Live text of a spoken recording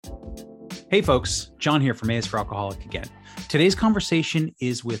Hey folks, John here from AIFA Alcoholic again. Today's conversation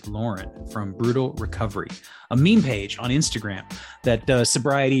is with Lauren from Brutal Recovery, a meme page on Instagram that does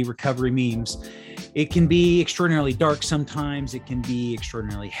sobriety recovery memes. It can be extraordinarily dark sometimes, it can be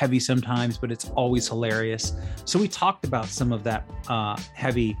extraordinarily heavy sometimes, but it's always hilarious. So we talked about some of that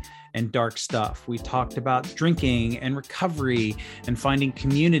heavy and dark stuff. We talked about drinking and recovery and finding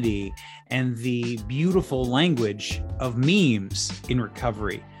community and the beautiful language of memes in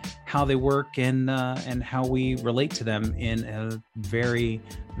recovery, how they work and how we relate to them in a very,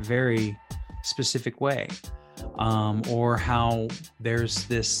 very specific way, or how there's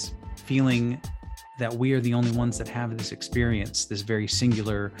this feeling that we are the only ones that have this experience, this very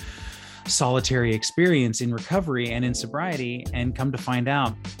singular, solitary experience in recovery and in sobriety, and come to find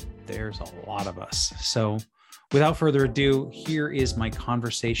out there's a lot of us. So without further ado, here is my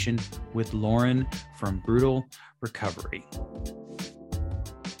conversation with Lauren from Brutal Recovery.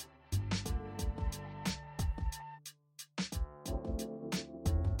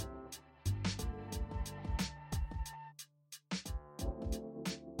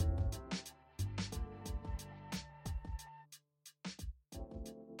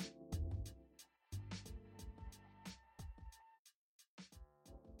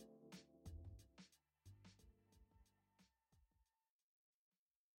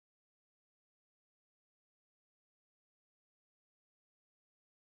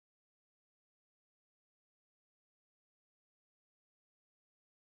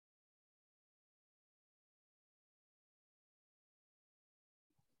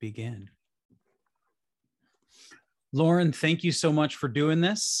 Begin. Lauren, thank you so much for doing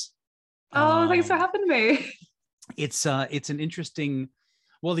this. Thanks for having me. It's an interesting,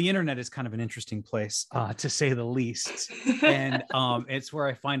 well, the internet is kind of an interesting place, to say the least. And it's where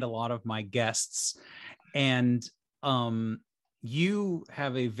I find a lot of my guests. And you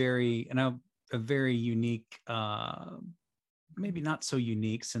have a very unique, maybe not so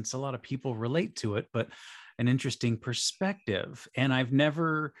unique since a lot of people relate to it, but an interesting perspective. And I've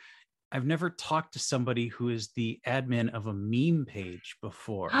never talked to somebody who is the admin of a meme page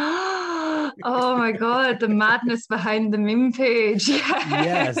before. Oh my God, the madness behind the meme page.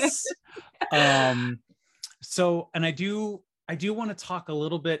 Yes. So, and I do want to talk a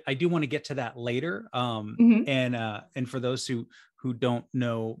little bit. I do want to get to that later. And for those who don't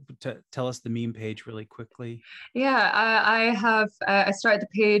know, to tell us the meme page really quickly. Yeah, I started the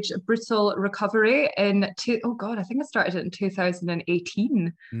page Brutal Recovery I think I started it in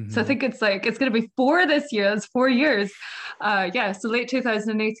 2018. Mm-hmm. So I think it's going to be 4 this year. It's 4 years. So late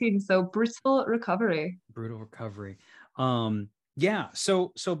 2018. So Brutal Recovery. Brutal Recovery. Yeah.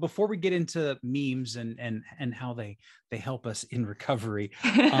 So before we get into memes and how they help us in recovery,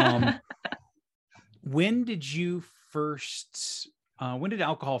 when did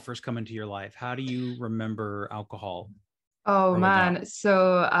alcohol first come into your life? How do you remember alcohol? Oh man. Up?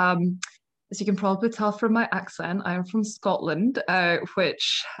 So as you can probably tell from my accent, I'm from Scotland,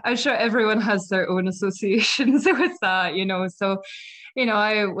 which I'm sure everyone has their own associations with that, So,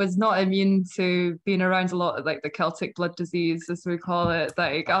 I was not immune to being around a lot of like the Celtic blood disease, as we call it.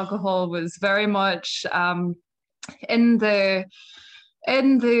 Like alcohol was very much in the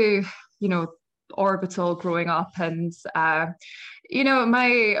orbital growing up. And my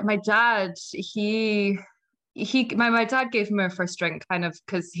dad, my dad gave me my first drink kind of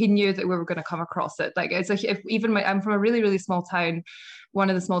because he knew that we were going to come across it. Like I'm from a really, really small town, one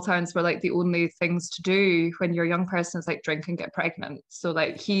of the small towns where like the only things to do when you're a young person is like drink and get pregnant. So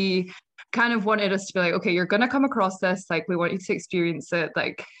like he kind of wanted us to be like, okay, you're going to come across this, like we want you to experience it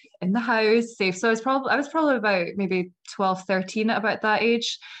like in the house, safe. So I was probably about maybe 12, 13 at about that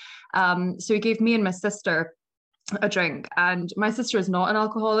age. So he gave me and my sister a drink, and my sister is not an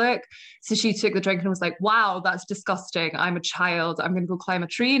alcoholic, so she took the drink and was like, wow, that's disgusting, I'm a child, I'm gonna go climb a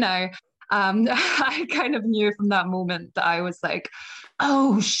tree now. I kind of knew from that moment that I was like,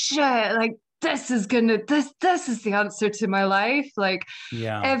 oh shit, like this is the answer to my life. Like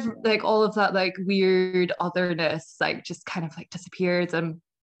like all of that like weird otherness like just kind of like disappeared. And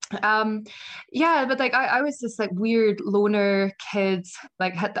but like I was this like weird loner kid,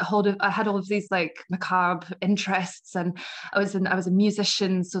 like I had all of these like macabre interests, and I was a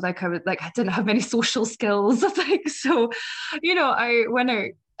musician, so like I didn't have many social skills. Like so, I went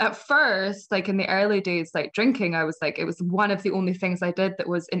out at first, like in the early days, like drinking, I was like, it was one of the only things I did that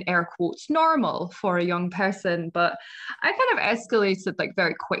was in air quotes normal for a young person. But I kind of escalated like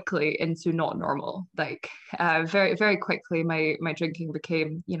very quickly into not normal. Like very, very quickly, my drinking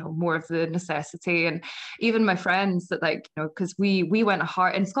became, more of the necessity. And even my friends that like, because we went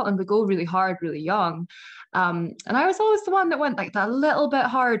hard in Scotland, we go really hard, really young. And I was always the one that went like that a little bit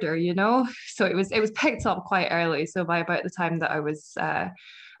harder, you know. So it was picked up quite early. So by about the time that I was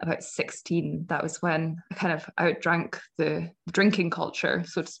about 16, that was when I kind of outdrank the drinking culture,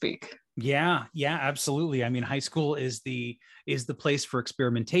 so to speak. Yeah, yeah, absolutely. I mean, high school is the place for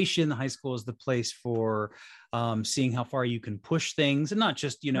experimentation. High school is the place for seeing how far you can push things, and not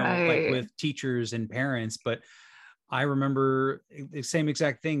just, like Right. with teachers and parents, but I remember the same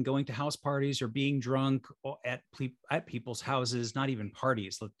exact thing, going to house parties or being drunk at people's houses, not even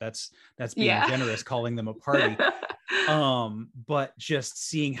parties. That's being Yeah. generous, calling them a party. But just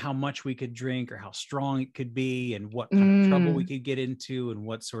seeing how much we could drink or how strong it could be and what kind of trouble we Mm. could get into and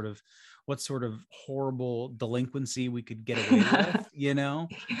what sort of horrible delinquency we could get away with.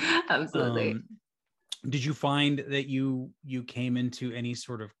 Absolutely. um did you find that you came into any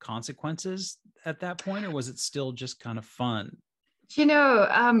sort of consequences at that point, or was it still just kind of fun? You know,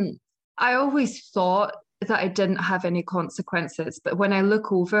 I always thought that I didn't have any consequences, but when I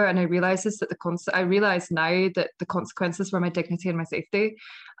look over and I realize this, that I realize now that the consequences were my dignity and my safety.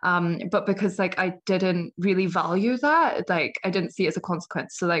 But because like I didn't really value that, like I didn't see it as a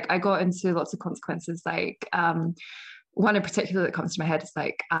consequence. So like I got into lots of consequences, like one in particular that comes to my head is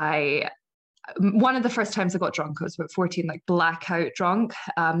like I one of the first times I got drunk, I was about 14, like blackout drunk.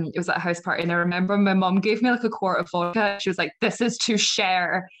 It was at a house party, and I remember my mom gave me like a quart of vodka. She was like, "This is to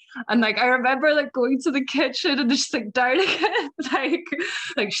share." And like I remember like going to the kitchen and just like downing it,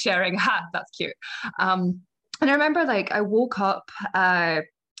 like sharing. Ha, that's cute. And I remember like I woke up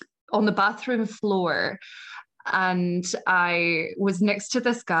on the bathroom floor and I was next to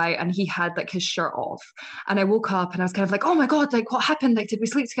this guy and he had like his shirt off. And I woke up and I was kind of like, oh my God, like what happened? Like, did we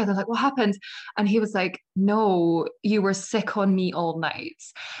sleep together? Like, what happened? And he was like, no, you were sick on me all night.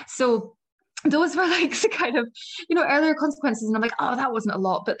 So those were like the kind of, earlier consequences. And I'm like, oh, that wasn't a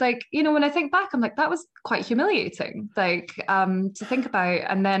lot. But like, when I think back, I'm like, that was quite humiliating, like to think about.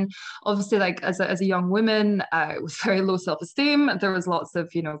 And then obviously like as a young woman, it was very low self-esteem. There was lots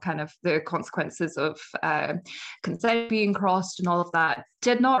of, kind of the consequences of consent being crossed and all of that.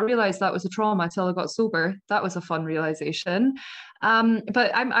 Did not realize that was a trauma until I got sober. That was a fun realization.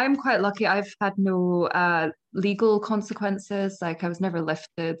 But I'm quite lucky. I've had no legal consequences. Like I was never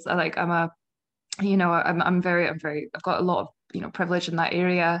lifted. I've got a lot of, privilege in that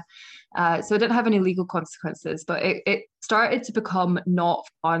area. So I didn't have any legal consequences, but it started to become not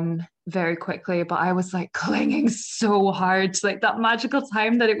fun very quickly. But I was like clinging so hard to like that magical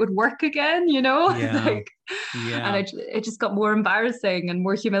time that it would work again, Yeah, like, and yeah, it just got more embarrassing and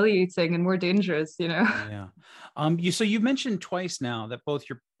more humiliating and more dangerous. yeah. You mentioned twice now that both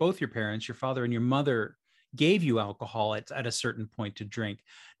your parents, your father and your mother, gave you alcohol at a certain point to drink.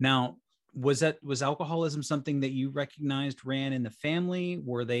 Now, was alcoholism something that you recognized ran in the family?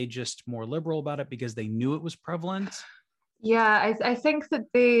 Were they just more liberal about it because they knew it was prevalent? Yeah, I think that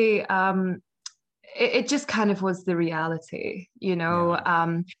it just kind of was the reality. Yeah,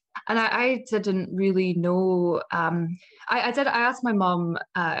 And I didn't really know. I asked my mom,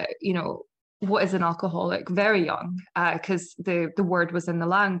 what is an alcoholic very young, because the word was in the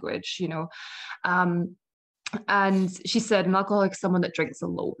language. Um, and she said an alcoholic is someone that drinks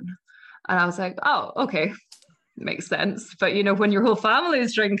alone. And I was like, oh, okay, makes sense. But when your whole family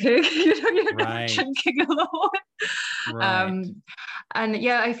is drinking, you're not right, drinking alone. right. Um, and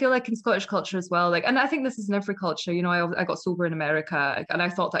yeah, I feel like in Scottish culture as well, like, and I think this is in every culture. I got sober in America, and I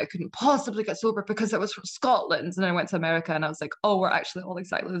thought that I couldn't possibly get sober because I was from Scotland. And then I went to America, and I was like, oh, we're actually all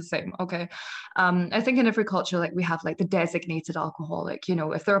exactly the same. Okay. I think in every culture, like we have like the designated alcoholic.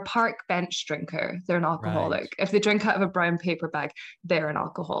 If they're a park bench drinker, they're an Right. alcoholic. If they drink out of a brown paper bag, they're an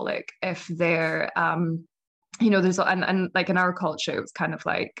alcoholic. If they're there's and like in our culture it was kind of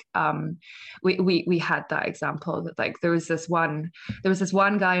like we had that example that like there was this one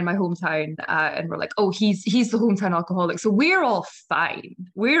guy in my hometown, and we're like, oh, he's the hometown alcoholic, so we're all fine,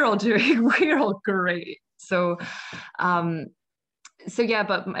 we're all doing we're all great. Um so yeah,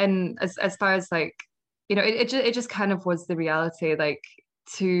 but and as far as like it just kind of was the reality, like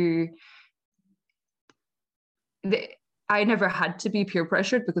to the, I never had to be peer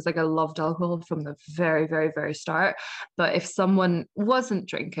pressured because like I loved alcohol from the very, very, very start. But if someone wasn't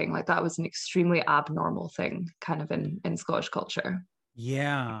drinking, like that was an extremely abnormal thing kind of in Scottish culture.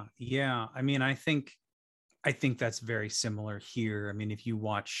 Yeah, yeah. I mean, I think that's very similar here. I mean, if you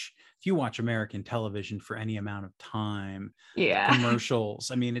watch American television for any amount of time, the Yeah.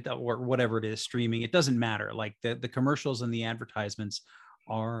 commercials, I mean, or whatever it is, streaming, it doesn't matter. Like the commercials and the advertisements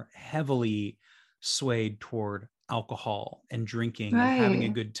are heavily swayed toward alcohol and drinking and having a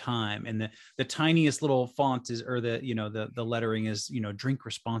Right. good time. And the tiniest little font is, or the lettering is, drink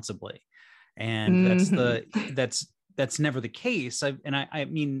responsibly. And that's never the case. I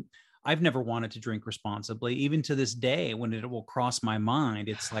mean, I've never wanted to drink responsibly, even to this day. When it will cross my mind,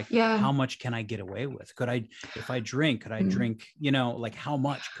 it's like, how much can I get away with? If I drink, could I drink, like how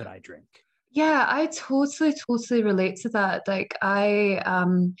much could I drink? Yeah, I totally relate to that. Like I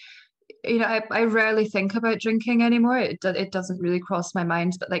rarely think about drinking anymore. It doesn't really cross my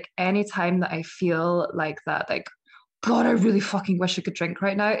mind. But like anytime that I feel like that, like, God, I really fucking wish I could drink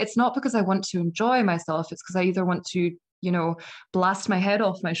right now. It's not because I want to enjoy myself. It's because I either want to, blast my head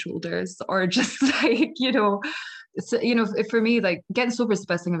off my shoulders, or just like, for me, like getting sober is the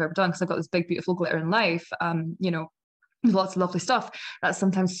best thing I've ever done, because I've got this big, beautiful glitter in life. Lots of lovely stuff. That's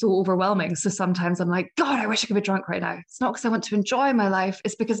sometimes so overwhelming. So sometimes I'm like, God, I wish I could be drunk right now. It's not because I want to enjoy my life.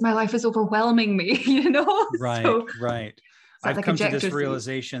 It's because my life is overwhelming me, Right, so, right. I've come to this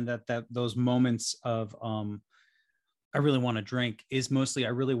realization that those moments of I really want to drink is mostly I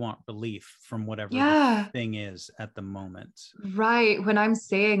really want relief from whatever the thing is at the moment. Right. When I'm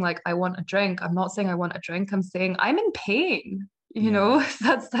saying like I want a drink, I'm not saying I want a drink. I'm saying I'm in pain.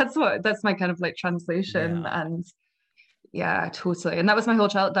 That's my kind of like translation. And yeah, totally. And that was my whole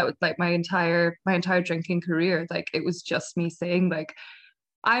that was like my entire drinking career. Like it was just me saying like,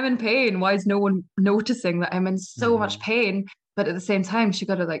 I'm in pain. Why is no one noticing that I'm in so much pain? But at the same time, you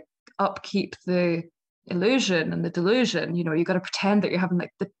got to like upkeep the illusion and the delusion. You got to pretend that you're having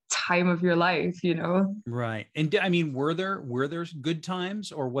like the time of your life. Right. And I mean, were there good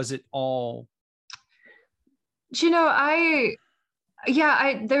times, or was it all? There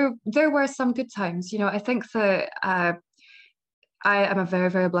were some good times. I think that I am a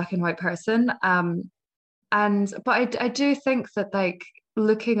very, very black and white person. But I do think that like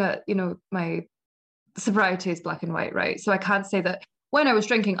looking at, my sobriety is black and white, right? So I can't say that when I was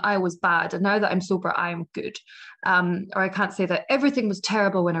drinking, I was bad, and now that I'm sober, I'm good. Or I can't say that everything was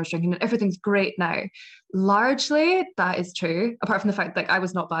terrible when I was drinking and everything's great now. Largely, that is true. Apart from the fact that I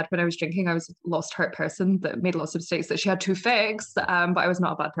was not bad when I was drinking, I was a lost, hurt person that made lots of mistakes that she had to fix. But I was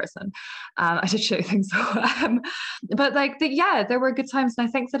not a bad person. I did shitty things. But like, there were good times, and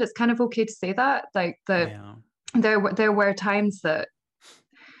I think that it's kind of okay to say that. Like there were times that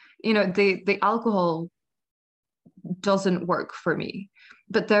the alcohol doesn't work for me,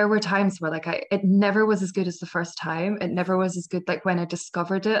 but there were times where like it never was as good as the first time. It never was as good like when I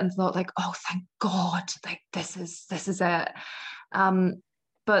discovered it and thought like, oh, thank God, like this is it.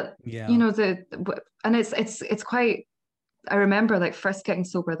 But and it's quite. I remember like first getting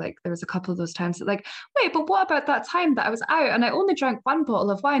sober, like there was a couple of those times that like, wait, but what about that time that I was out and I only drank one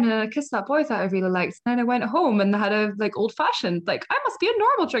bottle of wine and I kissed that boy that I really liked, and then I went home and had a like old fashioned, like I must be a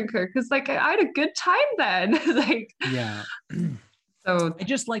normal drinker because like I had a good time then. Like so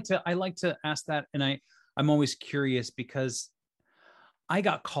I like to ask that, and I'm always curious because I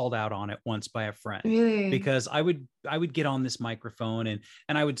got called out on it once by a friend. Really? Because I would get on this microphone and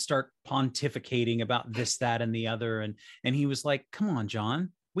I would start pontificating about this, that, and the other. And he was like, come on,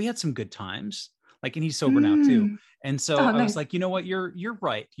 John, we had some good times. Like, and he's sober now too. And so I was like, you know what? You're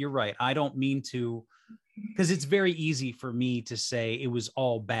right. You're right. I don't mean to, because it's very easy for me to say it was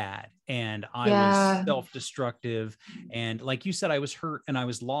all bad and I was self-destructive. And like you said, I was hurt and I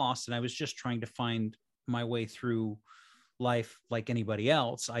was lost and I was just trying to find my way through life like anybody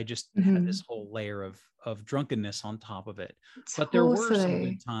else. I just had this whole layer of drunkenness on top of it. But there were some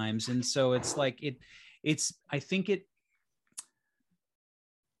good times. And so it's like I think that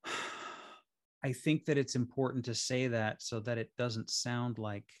it's important to say that so that it doesn't sound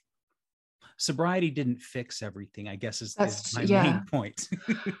like sobriety didn't fix everything, I guess is my main point.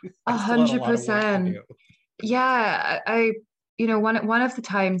 100%. Yeah. One of the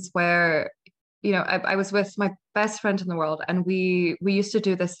times where I was with my best friend in the world, and we used to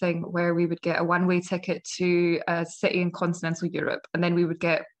do this thing where we would get a one-way ticket to a city in continental Europe, and then we would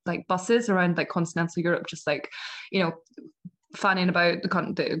get like buses around like continental Europe, just like fanning about the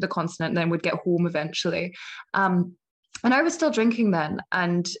continent, and then we'd get home eventually. And I was still drinking then,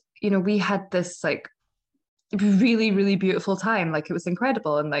 and we had this like really, really beautiful time. Like it was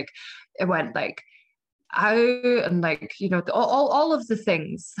incredible, and like it went like out and like all of the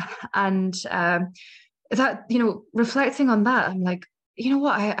things, and that reflecting on that, I'm like,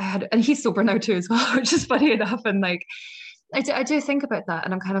 what I had, and he's sober now too as well, which is funny enough, and like I do think about that,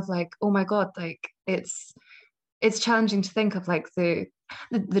 and I'm kind of like, oh my God, like it's challenging to think of like the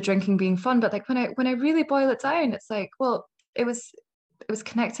drinking being fun, but like when I really boil it down, it's like, well, it was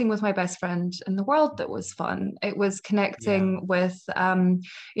connecting with my best friend in the world that was fun. It was connecting with,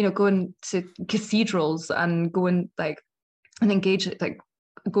 going to cathedrals and going like and engage like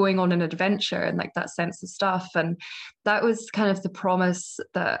going on an adventure and like that sense of stuff. And that was kind of the promise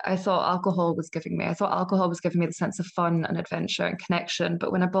that I thought alcohol was giving me. I thought alcohol was giving me the sense of fun and adventure and connection.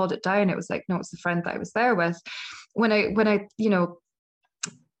 But when I boiled it down, it was like, no, it's the friend that I was there with. When I,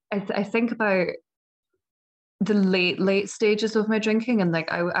 I think about the late stages of my drinking, and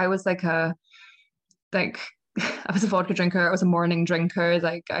like I was like like I was a vodka drinker, I was a morning drinker,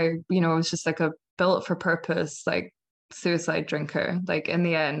 like I was just like a built for purpose, like suicide drinker, like in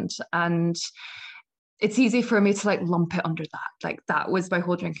the end. And it's easy for me to like lump it under that. Like that was my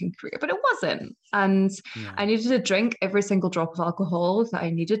whole drinking career, but it wasn't. And Yeah. I needed to drink every single drop of alcohol that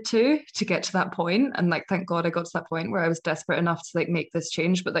I needed to get to that point. And like, thank God I got to that point where I was desperate enough to like make this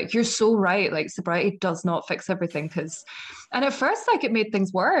change. But like, you're so right. Like sobriety does not fix everything and at first, like it made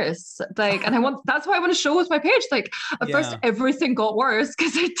things worse. Like, and that's why I want to show with my page. Like at first everything got worse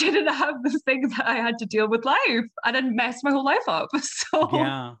because I didn't have the things that I had to deal with life and then messed my whole life up.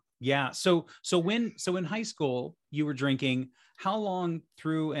 So yeah. So in high school you were drinking. How long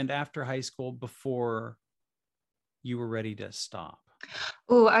through and after high school before you were ready to stop?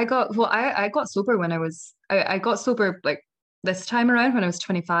 Oh, I got sober when I got sober like this time around when I was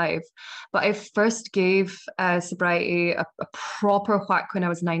 25, but I first gave sobriety a proper whack when I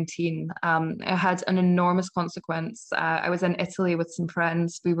was 19. It had an enormous consequence. I was in Italy with some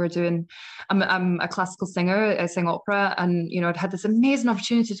friends. I'm a classical singer. I sing opera, and I'd had this amazing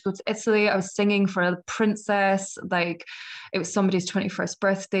opportunity to go to Italy. I was singing for a princess, like it was somebody's 21st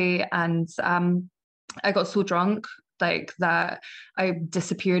birthday, and I got so drunk like that I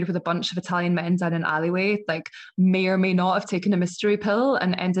disappeared with a bunch of Italian men down an alleyway, like may or may not have taken a mystery pill,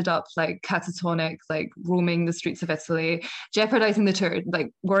 and ended up like catatonic, like roaming the streets of Italy, jeopardizing the tour, like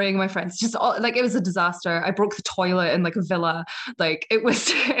worrying my friends, just all, like it was a disaster. I broke the toilet in like a villa, like it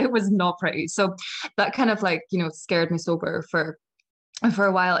was not pretty. So that kind of like scared me sober for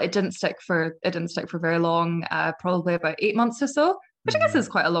a while. It didn't stick for very long, probably about 8 months or so, which I guess is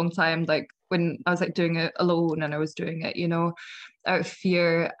quite a long time. Like when I was like doing it alone and I was doing it, out of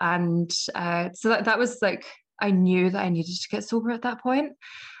fear. And so that was like, I knew that I needed to get sober at that point.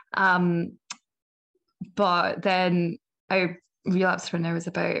 But then I relapsed when I was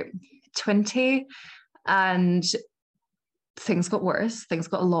about 20, and things got worse. Things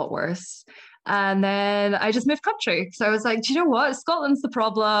got a lot worse. And then I just moved country. So I was like, do you know what? Scotland's the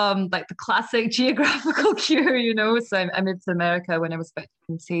problem, like the classic geographical cure. So I moved to America when I was about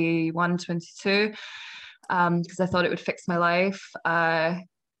 21, 22, because I thought it would fix my life.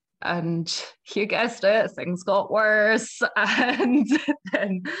 And you guessed it, things got worse. And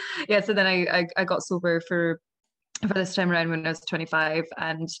then, so then I got sober for this time around when I was 25,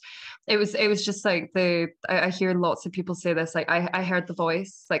 and it was just like I hear lots of people say this, like I heard the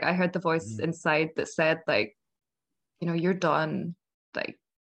voice, inside that said like, you're done. Like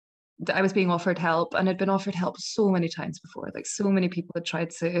I was being offered help, and I'd been offered help so many times before, like so many people had tried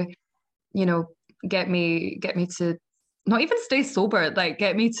to get me to not even stay sober, like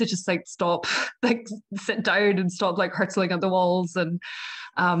get me to just like stop, like sit down and stop like hurtling at the walls. And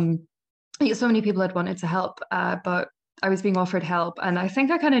so many people had wanted to help, but I was being offered help, and I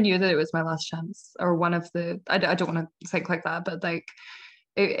think I kind of knew that it was my last chance, or one of the. I don't want to think like that, but like,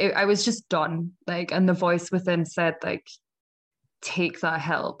 I was just done. Like, and the voice within said, like, take that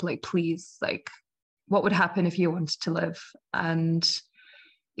help, like, please, like, what would happen if you wanted to live? And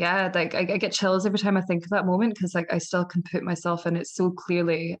yeah, like I get chills every time I think of that moment, because like I still can put myself in it so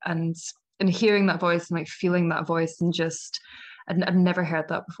clearly, and hearing that voice and like feeling that voice, and just. I've never heard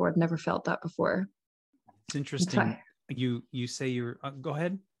that before. I'd never felt that before. It's interesting. You say you're. Go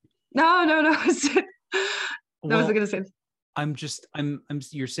ahead. No. What was I going to say? I'm.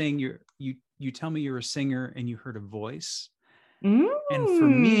 You're saying you tell me you're a singer and you heard a voice, and for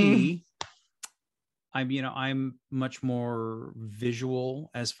me, I'm much more visual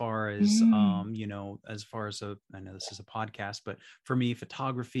as far as as far as I know this is a podcast, but for me,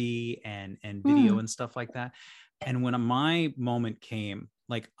 photography and video and stuff like that. And when my moment came,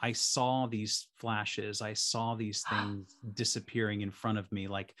 like I saw these flashes, I saw these things disappearing in front of me,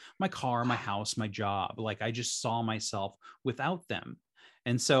 like my car, my house, my job. Like I just saw myself without them.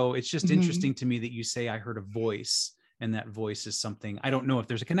 And so it's just interesting to me that you say I heard a voice, and that voice is something, I don't know if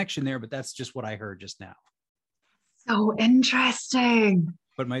there's a connection there, but that's just what I heard just now. So interesting.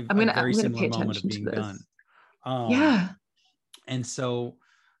 But I'm gonna similar moment of being done. And so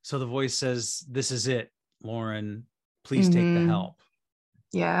the voice says, "This is it, Lauren, please take the help."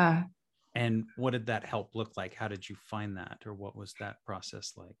 Yeah. And what did that help look like? How did you find that, or what was that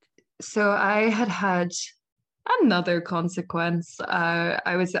process like? So I had another consequence.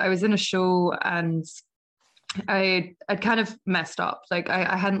 I was in a show, and I'd kind of messed up. Like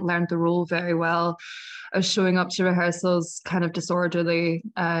I hadn't learned the role very well. I was showing up to rehearsals kind of disorderly.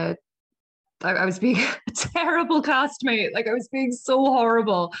 I was being a terrible castmate. Like I was being so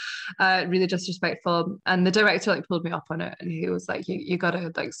horrible, really disrespectful. And the director like pulled me up on it, and he was like, "You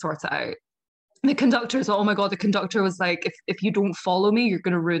gotta like sort it out." The conductor as well. Oh my god, the conductor was like, "If you don't follow me, you're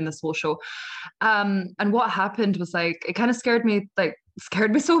gonna ruin this whole show." And what happened was like it kind of scared me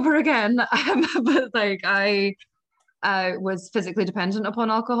sober again. But like I was physically dependent upon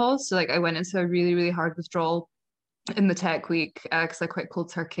alcohol, so like I went into a really really hard withdrawal in the tech week because I quit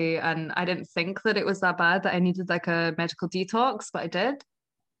cold turkey, and I didn't think that it was that bad that I needed like a medical detox, but I did.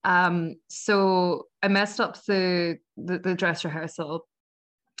 So I messed up the dress rehearsal,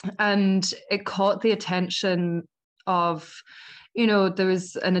 and it caught the attention of, there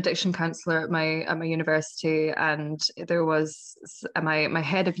was an addiction counselor at my university, and there was my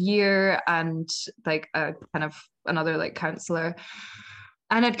head of year and like a kind of another like counselor.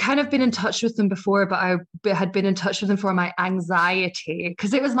 And I'd kind of been in touch with them before, but I had been in touch with them for my anxiety,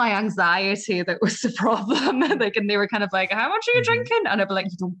 because it was my anxiety that was the problem. Like, and they were kind of like, "How much are you drinking?" And I'd be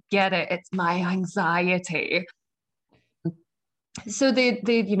like, "You don't get it. It's my anxiety." So they'd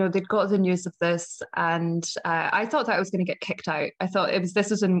got the news of this, and I thought that I was going to get kicked out. I thought this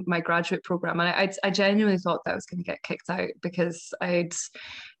was in my graduate program, and I genuinely thought that I was going to get kicked out because they'd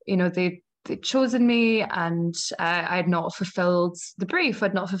chosen me, and I had not fulfilled the brief.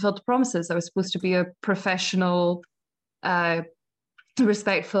 I'd not fulfilled the promises. I was supposed to be a professional,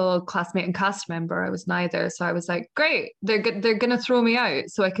 respectful classmate and cast member. I was neither. So I was like, great, they're gonna throw me out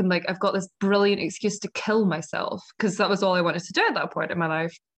so I can like I've got this brilliant excuse to kill myself, because that was all I wanted to do at that point in my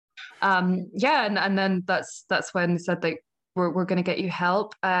life. And then that's when they said like we're gonna get you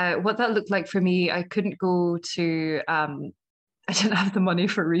help. What that looked like for me, I couldn't go to I didn't have the money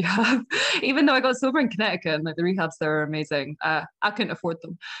for rehab, even though I got sober in Connecticut and like the rehabs there are amazing. I couldn't afford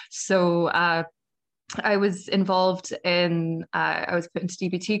them. So I was involved in, I was put into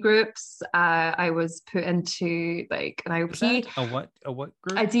DBT groups. I was put into like an IOP. A what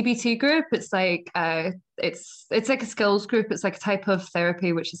group? A DBT group. It's like, it's like a skills group. It's like a type of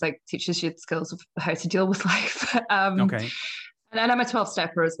therapy, which is like teaches you the skills of how to deal with life. Okay. And I'm a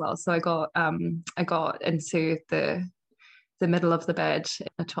 12-stepper as well. So I got into the middle of the bed in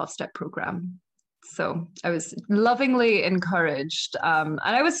a 12-step program. So I was lovingly encouraged. And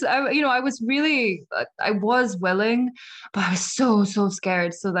I was willing, but I was so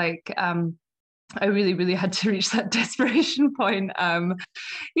scared. So like, I really, really had to reach that desperation point. And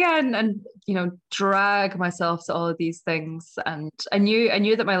drag myself to all of these things. And I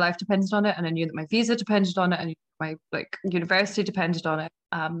knew that my life depended on it, and I knew that my visa depended on it, and my like university depended on it.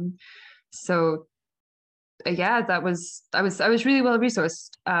 So yeah, I was really well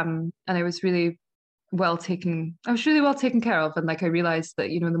resourced, and I was really well taken care of. And like I realized that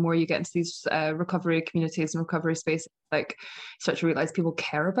the more you get into these recovery communities and recovery spaces, like you start to realize people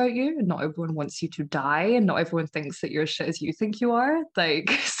care about you, and not everyone wants you to die, and not everyone thinks that you're as shit as you think you are.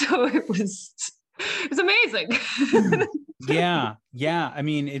 Like, so it was amazing. yeah I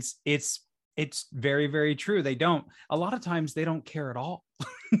mean, it's very, very true. A lot of times they don't care at all.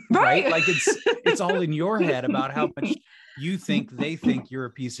 Right? Like it's all in your head about how much you think they think you're a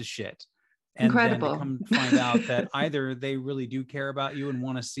piece of shit. And Incredible. then to come find out that either they really do care about you and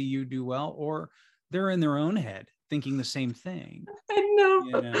want to see you do well, or they're in their own head thinking the same thing. I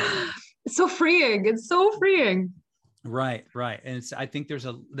know. It's so freeing. It's so freeing. Right. And I think there's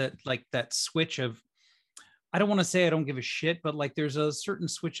that switch of, I don't want to say I don't give a shit, but like there's a certain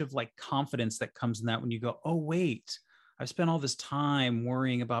switch of like confidence that comes in that when you go, oh wait, I've spent all this time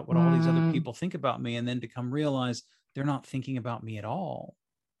worrying about what all these other people think about me, and then to come realize they're not thinking about me at all.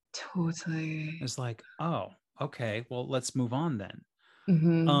 Totally. It's like, oh, okay, well, let's move on then.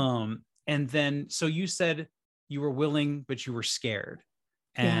 Mm-hmm. And then, so you said you were willing, but you were scared.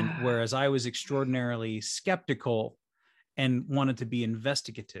 And whereas I was extraordinarily skeptical and wanted to be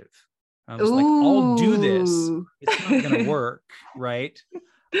investigative, I was like, I'll do this. It's not going to work. Right.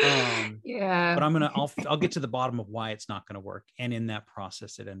 But I'll get to the bottom of why it's not going to work. And in that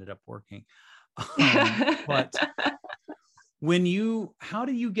process, it ended up working. But how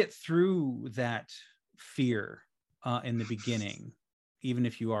do you get through that fear in the beginning, even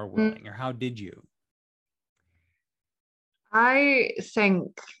if you are willing, or how did you? I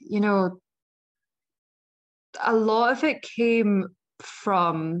think, a lot of it came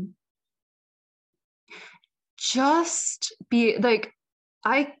from just be like,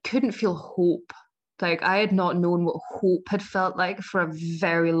 I couldn't feel hope. Like I had not known what hope had felt like for a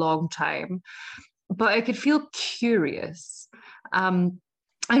very long time, but I could feel curious.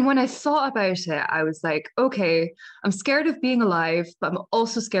 And when I thought about it, I was like, okay, I'm scared of being alive, but I'm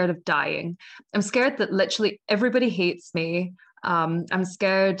also scared of dying. I'm scared that literally everybody hates me. I'm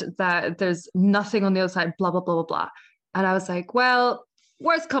scared that there's nothing on the other side, blah, blah, blah, blah, blah. And I was like, well,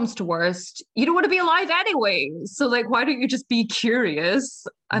 worst comes to worst, you don't want to be alive anyway. So like, why don't you just be curious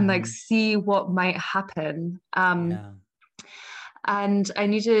and like Mhm. see what might happen? Yeah. And I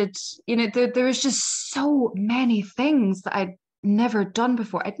needed, there was just so many things that I'd never done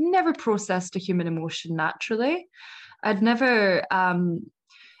before. I'd never processed a human emotion naturally. I'd never,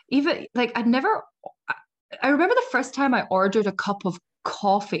 even like, I remember the first time I ordered a cup of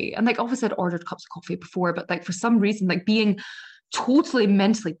coffee, and like, obviously, I'd ordered cups of coffee before, but like, for some reason, like, being totally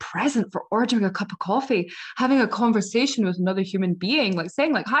mentally present for ordering a cup of coffee, having a conversation with another human being, like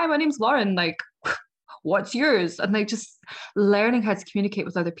saying like, hi, my name's Lauren, like, what's yours? And like just learning how to communicate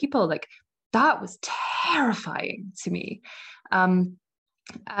with other people, like that was terrifying to me. Um,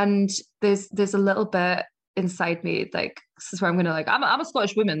 and there's a little bit inside me, like this is where I'm gonna like I'm a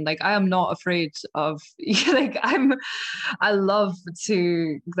Scottish woman, like I am not afraid of like I love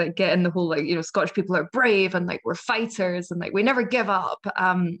to like get in the whole like Scottish people are brave and like we're fighters and like we never give up.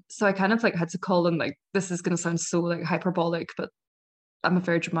 So I kind of like had to call in, like this is gonna sound so like hyperbolic, but I'm a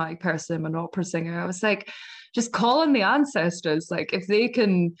very dramatic person. I'm an opera singer. I was like, just call in the ancestors. Like, if they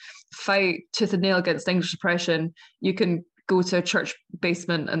can fight tooth and nail against English oppression, you can go to a church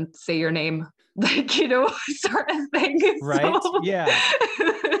basement and say your name, like, sort of thing. Right. So, Yeah.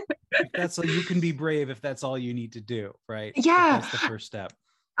 If that's all you can be brave, if that's all you need to do, right? If yeah, that's the first step.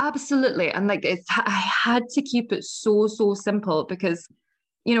 absolutely. And like, I had to keep it so, so simple because,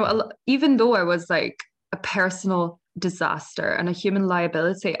 even though I was like a personal disaster and a human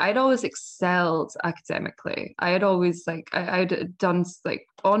liability, I'd always excelled academically. I had always like I'd done like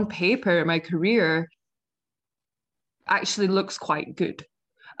on paper, my career actually looks quite good.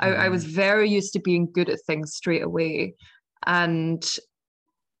 I was Mhm. very used to being good at things straight away, and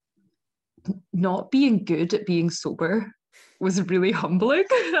not being good at being sober was really humbling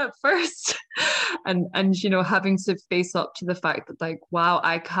at first. And having to face up to the fact that like, wow,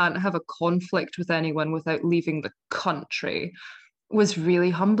 I can't have a conflict with anyone without leaving the country was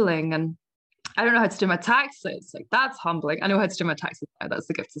really humbling. And I don't know how to do my taxes, like that's humbling. I know how to do my taxes now, that's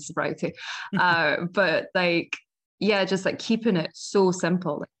the gift of sobriety. But like, yeah, just like keeping it so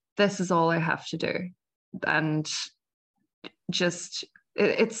simple, like, this is all I have to do. And just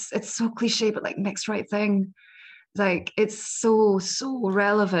it's so cliche, but like next right thing, like it's so so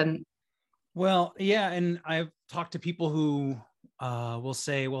relevant. Well, yeah, and I've talked to people who will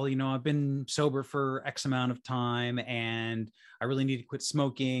say, well, I've been sober for X amount of time and I really need to quit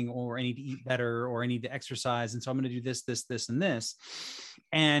smoking, or I need to eat better, or I need to exercise. And so I'm going to do this, this, this, and this.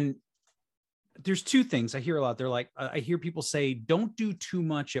 And there's two things I hear a lot. They're like, I hear people say, don't do too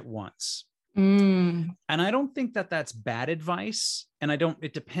much at once. Mm. And I don't think that that's bad advice. And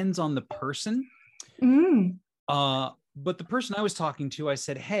it depends on the person. Mm. But the person I was talking to, I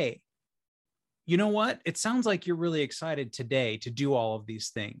said, hey, you know what? It sounds like you're really excited today to do all of these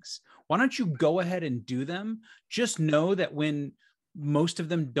things. Why don't you go ahead and do them? Just know that when most of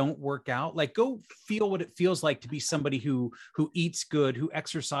them don't work out, like go feel what it feels like to be somebody who eats good, who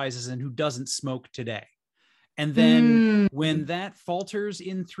exercises, and who doesn't smoke today. And then Mm. when that falters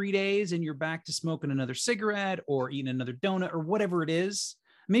in 3 days and you're back to smoking another cigarette or eating another donut or whatever it is,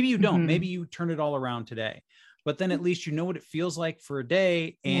 maybe you don't, maybe Mm-hmm. you turn it all around today, but then at least you know what it feels like for a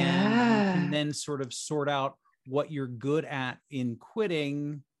day, and you can Yeah. then sort of sort out what you're good at in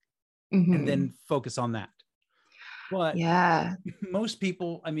quitting and Mm-hmm. then focus on that. But Yeah. most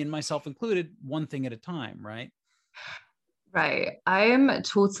people, I mean, myself included, one thing at a time, right? Right. I'm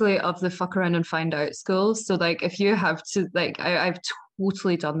totally of the fuck around and find out school. So like if you have to like I've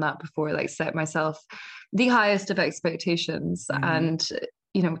totally done that before, like set myself the highest of expectations Mm-hmm.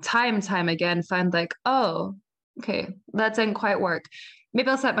 and time and time again find like, oh, okay, that didn't quite work. Maybe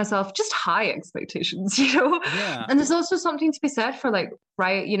I'll set myself just high expectations, Yeah. And there's also something to be said for like,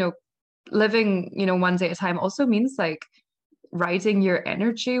 right, living, one day at a time also means like riding your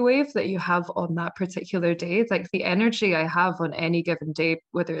energy wave that you have on that particular day. Like the energy I have on any given day,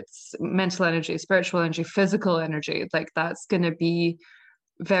 whether it's mental energy, spiritual energy, physical energy, like that's going to be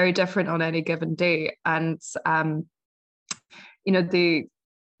very different on any given day. And, you know, the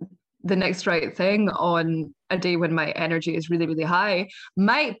next right thing on a day when my energy is really, really high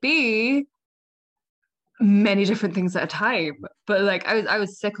might be many different things at a time. But like I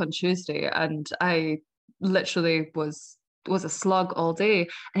was sick on Tuesday and I literally was a slug all day.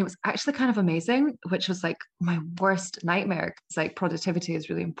 And it was actually kind of amazing, which was like my worst nightmare. It's like productivity is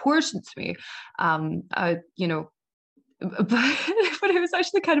really important to me. I but it was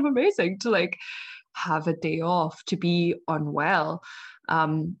actually kind of amazing to like have a day off, to be unwell.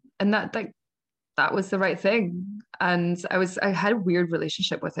 And that was the right thing. And I had a weird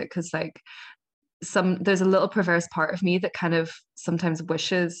relationship with it, because like there's a little perverse part of me that kind of sometimes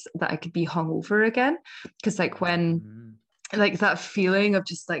wishes that I could be hungover again. Because like when like that feeling of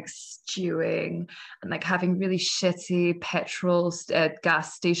just like stewing and like having really shitty petrol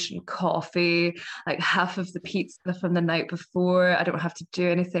gas station coffee, like half of the pizza from the night before, I don't have to do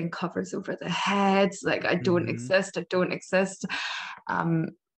anything, covers over the head, like I don't exist, I don't exist.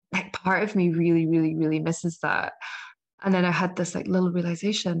 Like part of me really, really, really misses that. And then I had this like little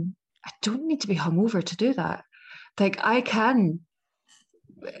realization, I don't need to be hungover to do that. Like I can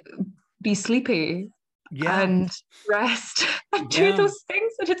be sleepy and rest and do those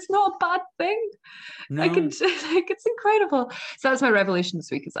things, and it's not a bad thing. I can like, it's incredible. So that's my revelation this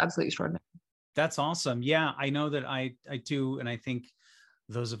week. It's absolutely extraordinary. That's awesome. Yeah, I know that I do, and I think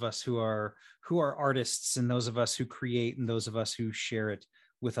those of us who are artists, and those of us who create, and those of us who share it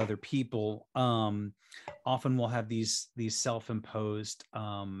with other people, often will have these self-imposed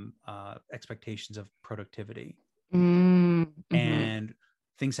expectations of productivity. And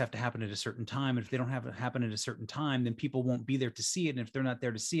things have to happen at a certain time. And if they don't have it happen at a certain time, then people won't be there to see it. And if they're not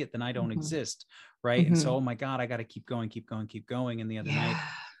there to see it, then I don't exist. Right. And so, oh my God, I got to keep going. And the other night,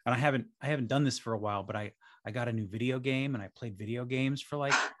 and I haven't done this for a while, but I got a new video game, and I played video games for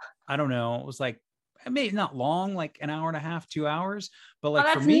like, I don't know, it was like, maybe not long, like an hour and a half, 2 hours, but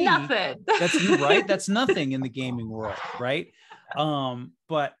like for me, nothing. That's right. That's nothing in the gaming world. Right.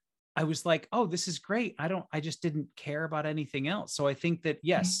 But I was like, oh, this is great. I just didn't care about anything else. So I think that,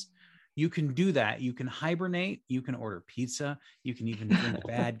 yes, you can do that. You can hibernate, you can order pizza, you can even drink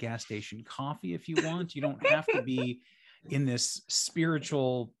bad gas station coffee if you want. You don't have to be in this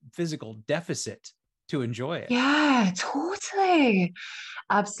spiritual, physical deficit to enjoy it. Yeah, totally.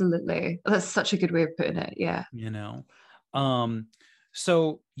 Absolutely. That's such a good way of putting it. Yeah. You know,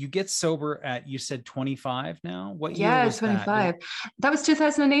 so you get sober at, you said 25 now? What year was 25. That was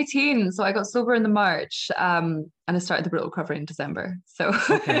 2018. So I got sober in the March, and I started the brutal recovery in December. So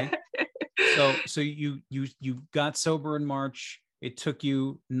okay. So you got sober in March. It took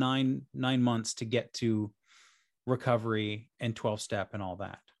you nine months to get to recovery and 12-step and all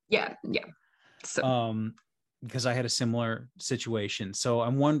that. Yeah. So because I had a similar situation. So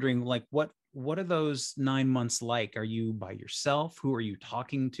I'm wondering, like, what are those 9 months like? Are you by yourself? Who are you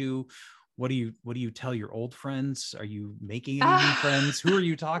talking to? What do you tell your old friends? Are you making any new friends? Who are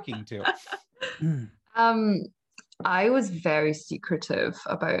you talking to? I was very secretive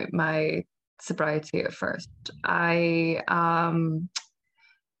about my sobriety at first. I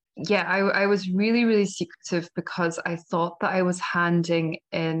was really, really secretive, because I thought that I was handing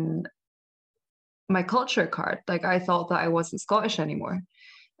in my culture card. Like I thought that I wasn't Scottish anymore.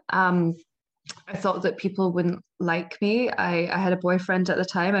 I thought that people wouldn't like me. I had a boyfriend at the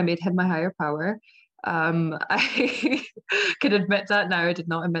time. I made him my higher power. I can admit that now. I did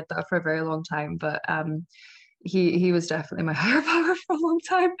not admit that for a very long time, but he was definitely my higher power for a long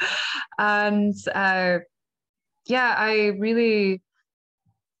time. And I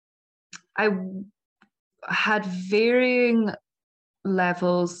had varying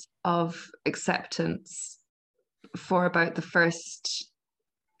levels of acceptance for about the first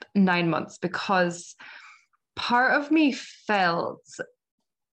 9 months, because part of me felt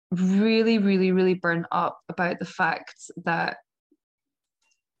really, really, really burnt up about the fact that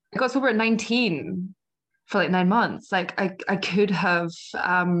I got sober at 19 for like 9 months. Like I could have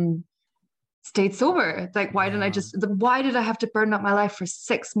stayed sober. Like why did I have to burn up my life for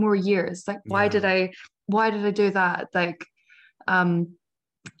 6 more years? Like why did I do that? Like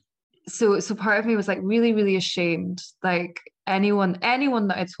so part of me was like really, really ashamed. Like anyone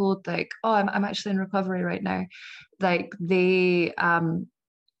that I told, like, oh, I'm actually in recovery right now, like they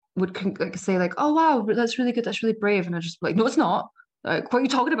would like say like, oh wow, that's really good, that's really brave, and I just like, no, it's not. Like, what are you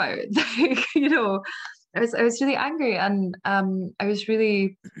talking about? Like, I was really angry, and I was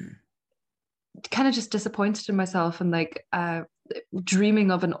really kind of just disappointed in myself, and like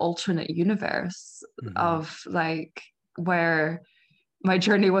dreaming of an alternate universe of like where my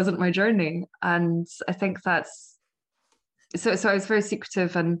journey wasn't my journey. And I think that's so I was very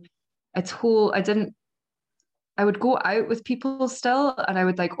secretive, and I would go out with people still, and I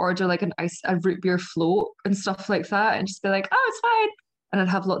would like order like a root beer float and stuff like that, and just be like, oh, it's fine. And I'd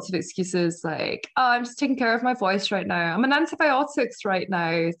have lots of excuses like, oh, I'm just taking care of my voice right now, I'm on antibiotics right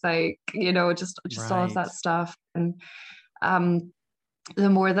now. It's like, just right. All of that stuff. And the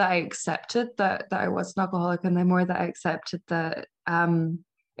more that I accepted that I was an alcoholic, and the more that I accepted that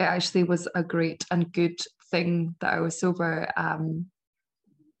it actually was a great and good thing that I was sober,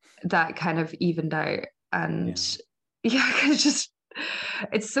 that kind of evened out. And yeah, it's just,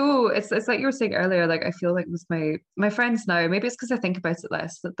 it's like you were saying earlier, like I feel like with my friends now, maybe it's because I think about it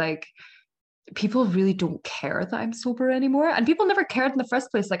less, that like people really don't care that I'm sober anymore. And people never cared in the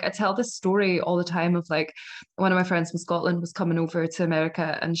first place. Like I tell this story all the time of like one of my friends from Scotland was coming over to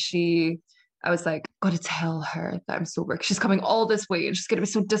America, and I was like, got to tell her that I'm sober. She's coming all this way and she's going to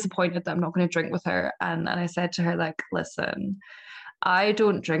be so disappointed that I'm not going to drink with her. And I said to her, like, listen, I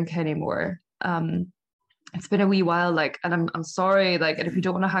don't drink anymore. It's been a wee while, like, and I'm sorry, like, and if you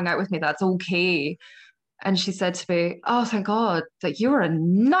don't want to hang out with me, that's okay. And she said to me, oh, thank God, like you were a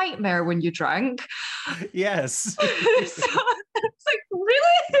nightmare when you drank. Yes. So it's like,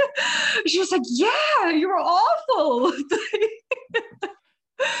 really? She was like, yeah, you were awful.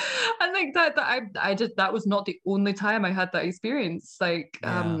 And like that I just, that was not the only time I had that experience. Like,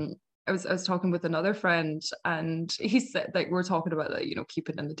 I was talking with another friend, and he said, like, we're talking about like, you know,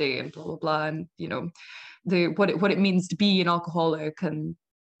 keeping in the day and blah blah blah, and you know, what it means to be an alcoholic. And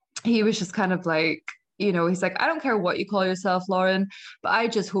he was just kind of like, you know, he's like, I don't care what you call yourself, Lauren, but I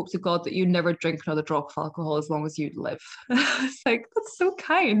just hope to God that you never drink another drop of alcohol as long as you live. It's like, that's so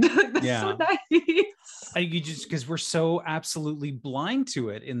kind. That's so nice. You just, because we're so absolutely blind to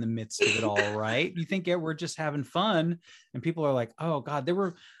it in the midst of it all, right? You think we're just having fun, and people are like, oh God,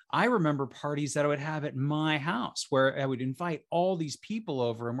 I remember parties that I would have at my house where I would invite all these people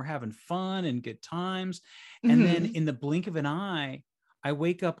over and we're having fun and good times. And then in the blink of an eye, I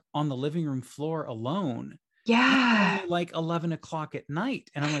wake up on the living room floor alone. Yeah. Only like 11 o'clock at night.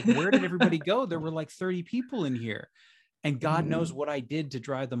 And I'm like, where did everybody go? There were like 30 people in here. And God knows what I did to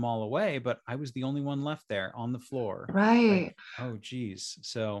drive them all away, but I was the only one left there on the floor. Right. Like, oh, geez.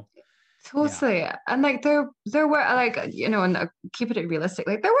 So totally. Yeah. And like there were like, you know, and keeping it realistic,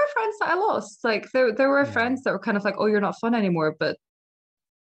 like there were friends that I lost. Like there were friends that were kind of like, oh, you're not fun anymore. But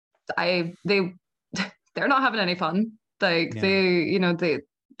they're not having any fun. Like they, you know,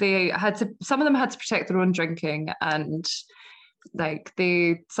 they had to, some of them had to protect their own drinking, and like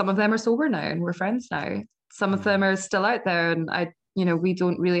some of them are sober now and we're friends now. Some of them are still out there, and you know, we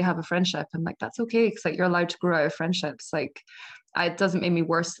don't really have a friendship, and like that's okay, because like you're allowed to grow out of friendships. Like it doesn't make me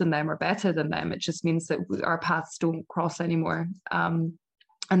worse than them or better than them. It just means that our paths don't cross anymore, and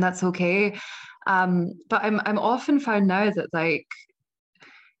that's okay. But I'm often found now that like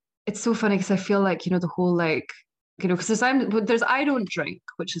it's so funny, because I feel like, you know, the whole like, you know, because I don't drink,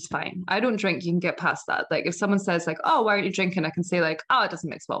 which is fine. I don't drink. You can get past that. Like if someone says like, oh, why aren't you drinking? I can say like, oh, it doesn't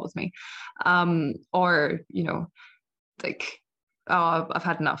mix well with me. Or, you know, like, oh, I've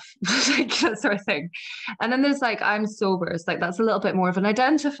had enough, like that sort of thing. And then there's like, I'm sober. It's like, that's a little bit more of an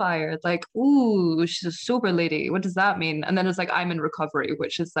identifier. Like, ooh, she's a sober lady. What does that mean? And then it's like, I'm in recovery,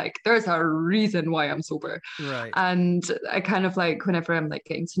 which is like, there's a reason why I'm sober. Right. And I kind of like, whenever I'm like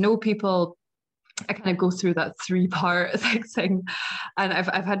getting to know people, I kind of go through that 3-part thing. And I've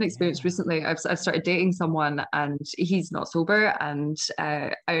had an experience recently. I've started dating someone, and he's not sober. And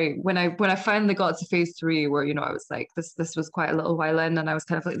when I finally got to phase 3, where, you know, I was like, this was quite a little while in, and I was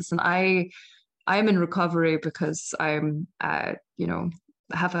kind of like, listen, I'm in recovery because I'm you know,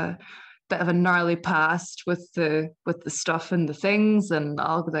 have a bit of a gnarly past with the stuff and the things, and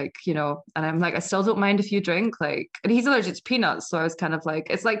I'll like, you know, and I'm like, I still don't mind if you drink, like, and he's allergic to peanuts, so I was kind of like,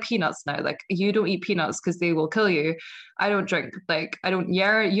 it's like peanuts now, like you don't eat peanuts because they will kill you. I don't drink, like I don't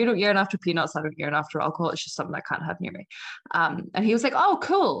yearn, you don't yearn after peanuts, I don't yearn after alcohol, it's just something I can't have near me. And he was like, oh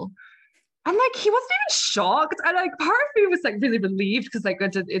cool. And like he wasn't even shocked, and like part of me was like really relieved, because like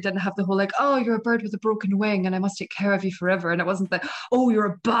it didn't have the whole like, oh, you're a bird with a broken wing and I must take care of you forever, and it wasn't like, oh, you're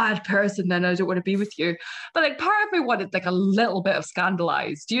a bad person and I don't want to be with you. But like part of me wanted like a little bit of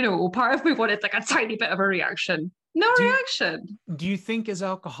scandalized, you know, part of me wanted like a tiny bit of a reaction. No reaction. Do you think as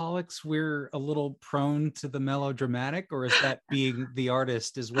alcoholics we're a little prone to the melodramatic, or is that being the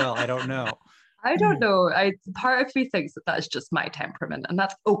artist as well? I don't know. I don't know. Part of me thinks that that's just my temperament, and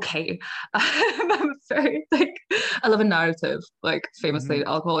that's okay. I'm very like, I love a narrative. Like famously,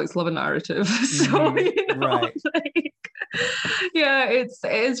 alcoholics love a narrative. So you know, right. like, yeah, it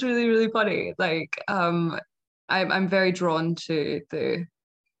is really really funny. Like I'm very drawn to the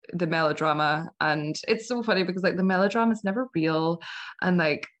melodrama, and it's so funny because like the melodrama is never real, and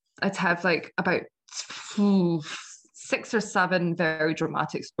like I'd have like about 6 or 7 very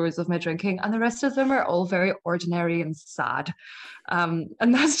dramatic stories of my drinking, and the rest of them are all very ordinary and sad. And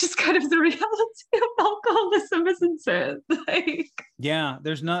that's just kind of the reality of alcoholism, isn't it? Like, yeah,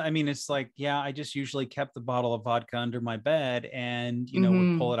 there's not, I mean, it's like, yeah, I just usually kept the bottle of vodka under my bed and, you know,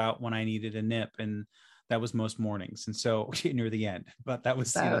 would pull it out when I needed a nip. And That was most mornings. And so near the end, but that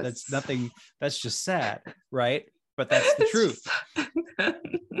was, that's nothing, that's just sad. Right. But that's the truth.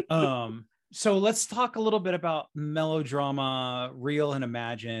 So let's talk a little bit about melodrama, real and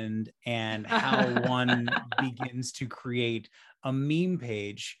imagined, and how one begins to create a meme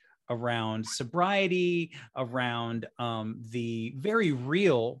page around sobriety, around the very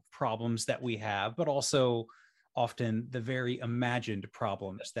real problems that we have, but also often the very imagined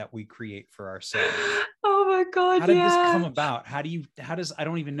problems that we create for ourselves. Oh my God. How did this come about? I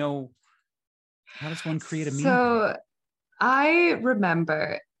don't even know. How does one create a meme? So I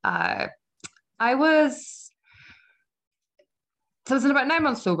remember I was in about 9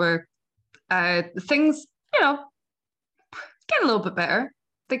 months sober. Things, getting a little bit better.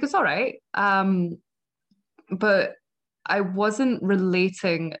 I think it's all right. But I wasn't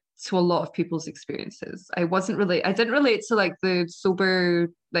relating to a lot of people's experiences. I didn't relate to like the sober,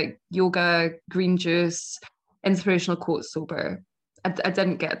 like yoga, green juice, inspirational quotes sober. I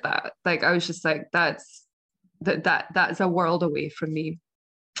didn't get that. Like, I was just like, that's a world away from me.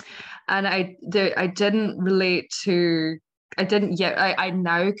 And I didn't relate to, I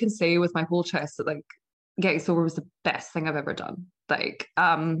now can say with my whole chest that like getting sober was the best thing I've ever done. Like,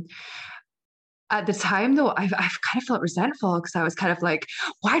 at the time though, I've kind of felt resentful because I was kind of like,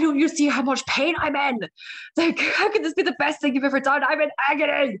 why don't you see how much pain I'm in? Like, how could this be the best thing you've ever done? I'm in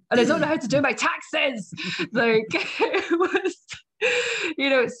agony and I don't know how to do my taxes. Like, it was,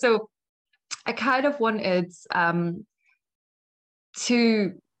 so I kind of wanted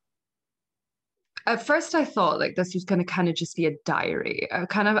to, at first I thought like this was going to kind of just be a diary.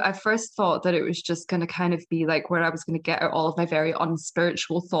 I first thought that it was just going to kind of be like where I was going to get out all of my very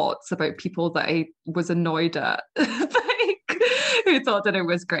unspiritual thoughts about people that I was annoyed at, like, who thought that it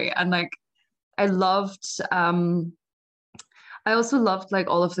was great. And like, I also loved like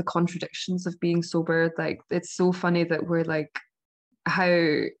all of the contradictions of being sober. Like, it's so funny that we're like,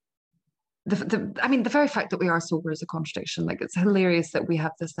 how the very fact that we are sober is a contradiction. Like, it's hilarious that we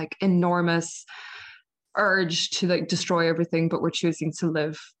have this like enormous urge to like destroy everything, but we're choosing to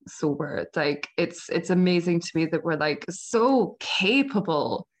live sober. Like, it's amazing to me that we're like so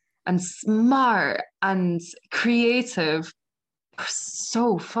capable and smart and creative,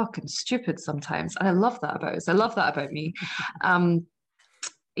 so fucking stupid sometimes. And I love that about us. I love that about me. And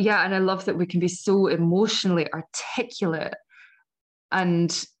I love that we can be so emotionally articulate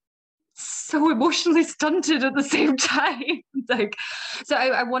and so emotionally stunted at the same time. Like, so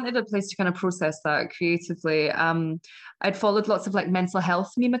I wanted a place to kind of process that creatively. I'd followed lots of like mental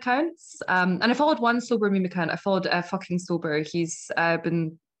health meme accounts, and I followed one sober meme account. I followed Fucking Sober. He's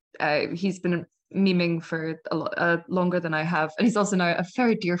been memeing for a lot longer than I have, and he's also now a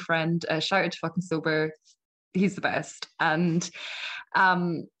very dear friend. Shout out to Fucking Sober. He's the best. And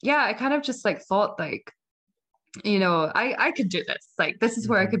I kind of just like thought like, I could do this. Like, this is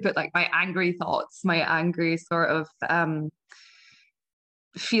where I could put like my angry thoughts, my angry sort of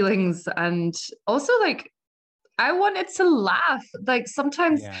feelings. And also like, I wanted to laugh. Like,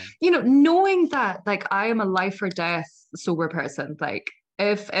 sometimes, knowing that like I am a life or death sober person, like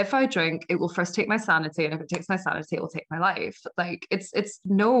if I drink, it will first take my sanity. And if it takes my sanity, it will take my life. Like, it's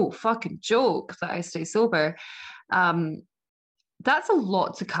no fucking joke that I stay sober. That's a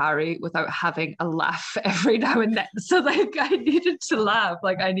lot to carry without having a laugh every now and then. So like, I needed to laugh.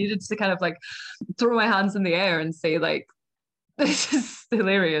 Like, I needed to kind of like throw my hands in the air and say like, this is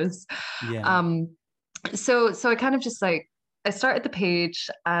hilarious. Yeah. So I kind of just like, I started the page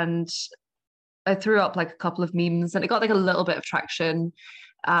and I threw up like a couple of memes and it got like a little bit of traction.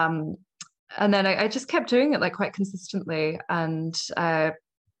 And then I just kept doing it like quite consistently. And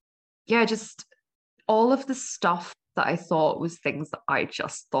just all of the stuff that I thought was things that I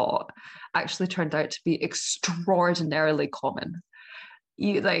just thought actually turned out to be extraordinarily common.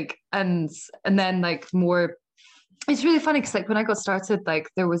 And then like more, it's really funny because like when I got started, like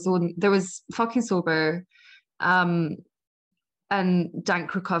there was Fucking Sober, and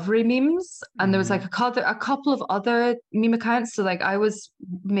dank recovery memes, and there was like a couple of other meme accounts. So like I was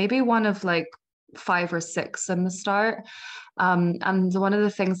maybe one of like 5 or 6 in the start. And one of the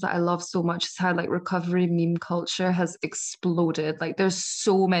things that I love so much is how like recovery meme culture has exploded. Like, there's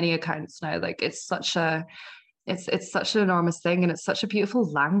so many accounts now. Like, it's such an enormous thing, and it's such a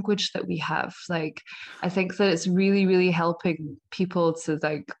beautiful language that we have. Like, I think that it's really, really helping people to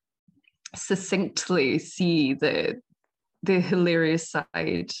like succinctly see the hilarious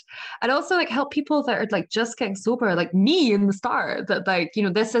side, and also like help people that are like just getting sober, like me in the start, that like,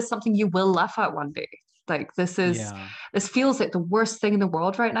 this is something you will laugh at one day. Like, this feels like the worst thing in the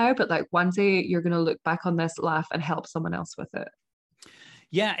world right now, but like one day you're going to look back on this, laugh, and help someone else with it.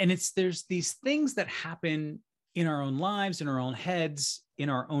 Yeah. And there's these things that happen in our own lives, in our own heads, in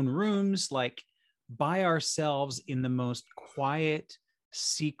our own rooms, like by ourselves in the most quiet,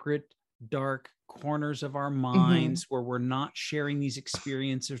 secret, dark corners of our minds, where we're not sharing these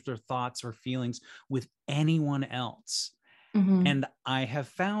experiences or thoughts or feelings with anyone else. And I have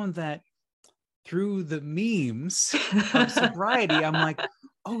found that through the memes of sobriety, I'm like,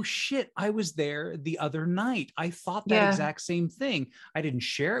 oh shit, I was there the other night. I thought that exact same thing. I didn't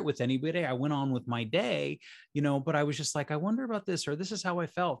share it with anybody. I went on with my day, but I was just like, I wonder about this, or this is how I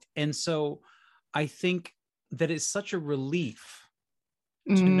felt. And so I think that it's such a relief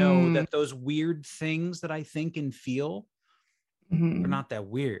to know that those weird things that I think and feel are not that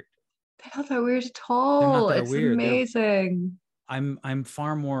weird. They're not that weird at all. It's weird. Amazing. I'm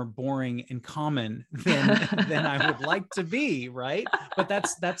far more boring and common than I would like to be, right? But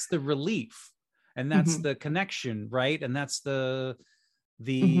that's the relief, and that's the connection, right? And that's the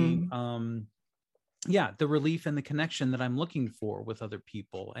relief and the connection that I'm looking for with other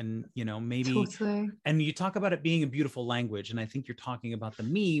people. And maybe totally. And you talk about it being a beautiful language, and I think you're talking about the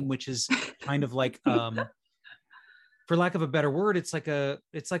meme, which is kind of like for lack of a better word, it's like a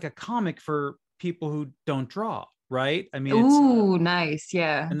comic for people who don't draw. Right. I mean, ooh, nice.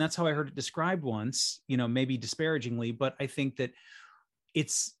 Yeah. And that's how I heard it described once, maybe disparagingly, but I think that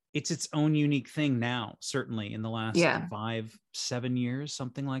it's its own unique thing now, certainly in the last 5-7 years,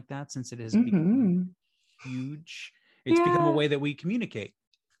 something like that, since it has become huge. It's become a way that we communicate.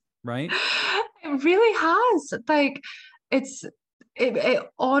 Right. It really has. Like, it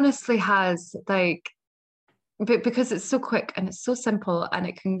honestly has, like, because it's so quick and it's so simple and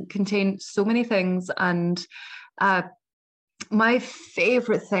it can contain so many things. And my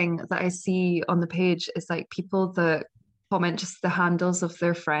favorite thing that I see on the page is like people that comment just the handles of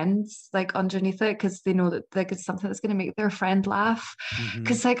their friends like underneath it, because they know that like it's something that's going to make their friend laugh.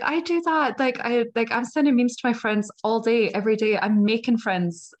 Because like I do that, I'm sending memes to my friends all day, every day. I'm making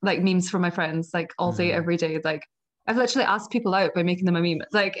friends, like memes for my friends, like all day, every day. Like I've literally asked people out by making them a meme.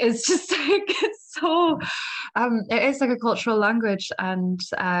 Like it's just like it's so it is like a cultural language. And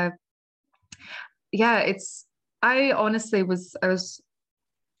I honestly I was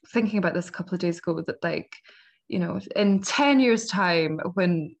thinking about this a couple of days ago, that like, in 10 years time,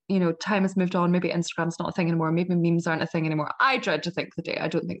 when, time has moved on, maybe Instagram's not a thing anymore, maybe memes aren't a thing anymore. I dread to think the day. I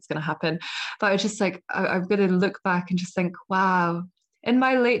don't think it's going to happen. But I just like, I'm going to look back and just think, wow, in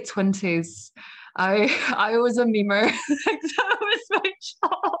my late 20s, I was a memer. Like that was my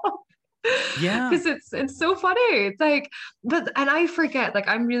job. Yeah, because it's so funny. It's like, and I forget, like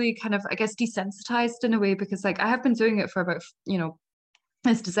I'm really kind of, I guess, desensitized in a way, because like I have been doing it for about,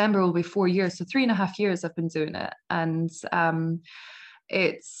 this December will be 4 years, so 3.5 years I've been doing it. And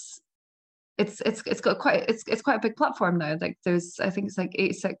it's got quite a big platform now. Like I think it's like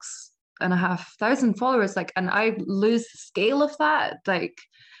 86,500 followers, like, and I lose the scale of that. Like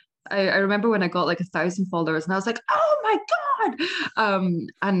I remember when I got like 1,000 followers and I was like, oh my God.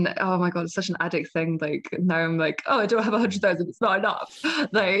 And oh my God, it's such an addict thing. Like now I'm like, oh, I don't have 100,000. It's not enough.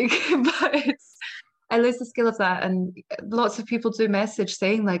 Like, but I lose the scale of that. And lots of people do message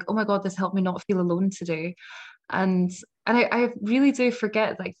saying like, oh my God, this helped me not feel alone today. And I really do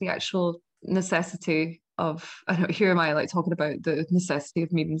forget like the actual necessity of, I don't know, here am I like talking about the necessity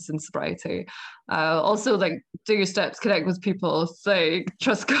of memes and sobriety. Also like do your steps, connect with people, like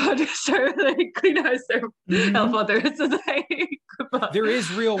trust God, start like clean house, help others. But there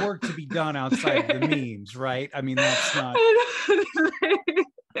is real work to be done outside of the memes, right? I mean, that's not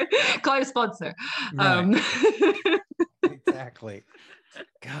call your sponsor. Right. Exactly.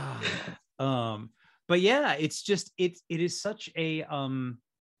 God. But yeah, it's just it is such a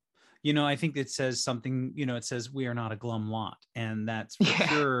I think it says something, it says we are not a glum lot. And that's for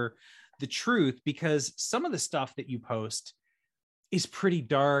sure the truth, because some of the stuff that you post is pretty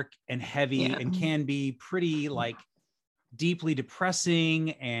dark and heavy and can be pretty like deeply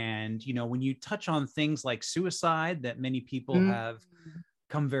depressing. And, when you touch on things like suicide that many people have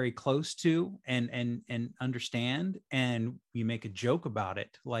come very close to and understand, and you make a joke about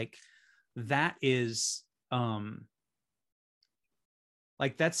it, like that is,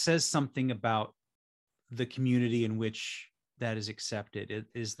 like that says something about the community in which that is accepted. It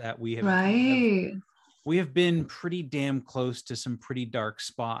is that we have been pretty damn close to some pretty dark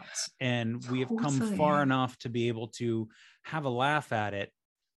spots, and we have come far enough to be able to have a laugh at it,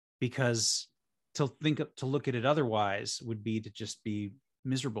 because to look at it otherwise would be to just be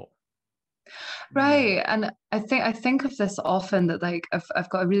miserable. Right. And I think of this often, that like I've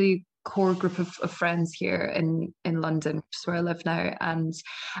got a really core group of friends here in London, which is where I live now, and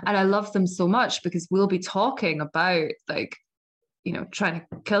I love them so much, because we'll be talking about like trying to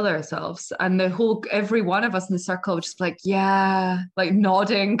kill ourselves. And every one of us in the circle was just like, yeah, like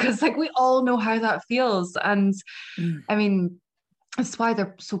nodding, because like we all know how that feels. And I mean, that's why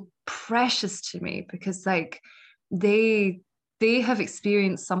they're so precious to me, because like they have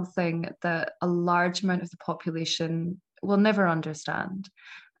experienced something that a large amount of the population will never understand.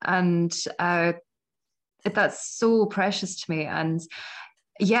 And that's so precious to me. And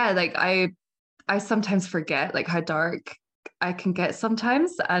yeah, like I sometimes forget like how dark I can get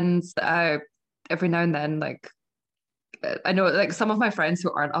sometimes. And every now and then, like I know like some of my friends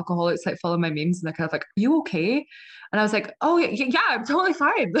who aren't alcoholics like follow my memes and they're kind of like, "Are you okay?" And I was like, "Oh yeah, I'm totally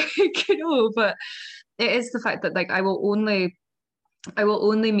fine." Like, but it is the fact that like I will only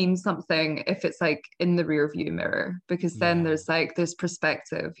meme something if it's like in the rear view mirror, because then there's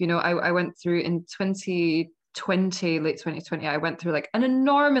perspective. I went through in 2020, late 2020, I went through like an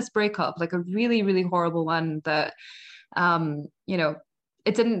enormous breakup, like a really, really horrible one that,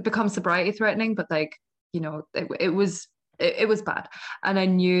 it didn't become sobriety threatening, but like, it was bad. And I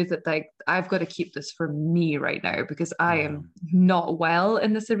knew that like, I've got to keep this for me right now, because I am not well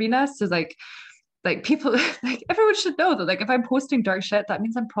in this arena. So like people, like everyone should know that like if I'm posting dark shit, that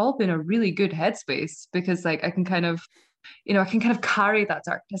means I'm probably in a really good headspace, because like I can kind of carry that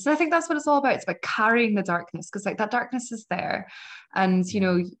darkness. And I think that's what it's all about. It's about carrying the darkness, because like that darkness is there. And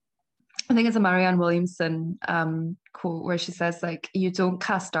I think it's a Marianne Williamson quote where she says like, you don't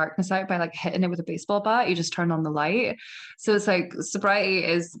cast darkness out by like hitting it with a baseball bat, you just turn on the light. So it's like sobriety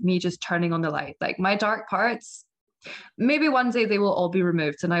is me just turning on the light. Like my dark parts, maybe one day they will all be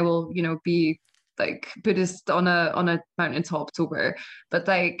removed and I will be like Buddhist on a mountaintop sober. But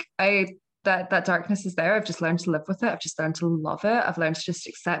like that darkness is there. I've just learned to live with it. I've just learned to love it. I've learned to just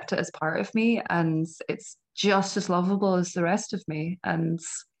accept it as part of me, and it's just as lovable as the rest of me. And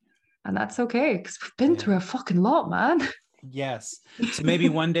that's okay, because we've been through a fucking lot, man. Yes. So maybe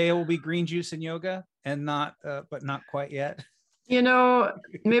one day it will be green juice and yoga, and not, but not quite yet. Maybe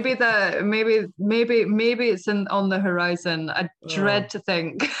it's on the horizon. I dread to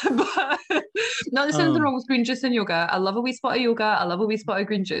think, but no, there's nothing wrong with green juice and yoga. I love a wee spot of yoga. I love a wee spot of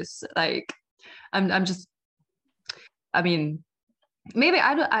green juice. Like, I mean, maybe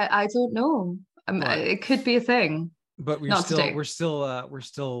I don't know. It could be a thing. But we're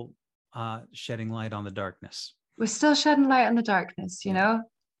still shedding light on the darkness. We're still shedding light on the darkness.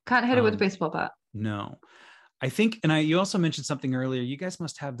 Can't hit it with a baseball bat. No. I think, and you also mentioned something earlier. You guys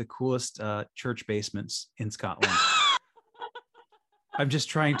must have the coolest church basements in Scotland. I'm just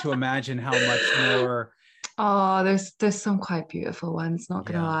trying to imagine how much more. Oh, there's some quite beautiful ones. Not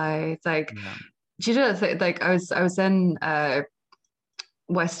gonna lie. It's like, do you know, like I was in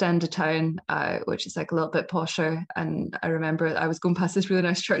West End of town, which is like a little bit posher, and I remember I was going past this really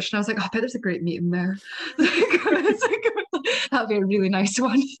nice church, and I was like, oh, I bet there's a great meeting there. That'd be a really nice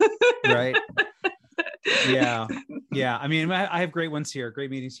one. Right. Yeah. I mean, I have great ones here, great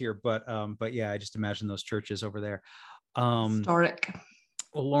meetings here, but yeah, I just imagine those churches over there. Historic.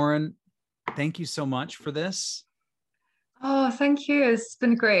 Well, Lauren, thank you so much for this. Oh, thank you. It's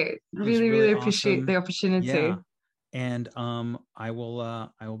been great. Really appreciate awesome. the opportunity. Yeah. And I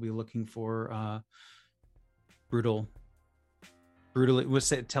will be looking for brutal.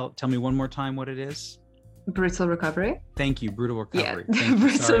 What's it? Tell me one more time what it is. Brutal recovery. Thank you, brutal recovery. Yeah. Thank you.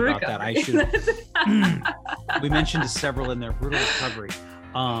 Sorry about that. I should. We mentioned several in there. Brutal recovery.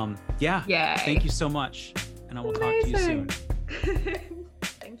 Yeah. Thank you so much, and I will talk to you soon.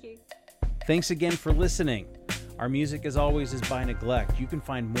 Thank you. Thanks again for listening. Our music, as always, is by Neglect. You can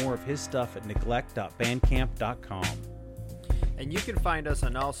find more of his stuff at neglect.bandcamp.com. And you can find us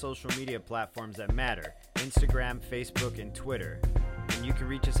on all social media platforms that matter: Instagram, Facebook, and Twitter. And you can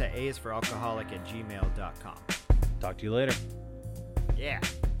reach us at aisforalcoholic@gmail.com. Talk to you later. Yeah.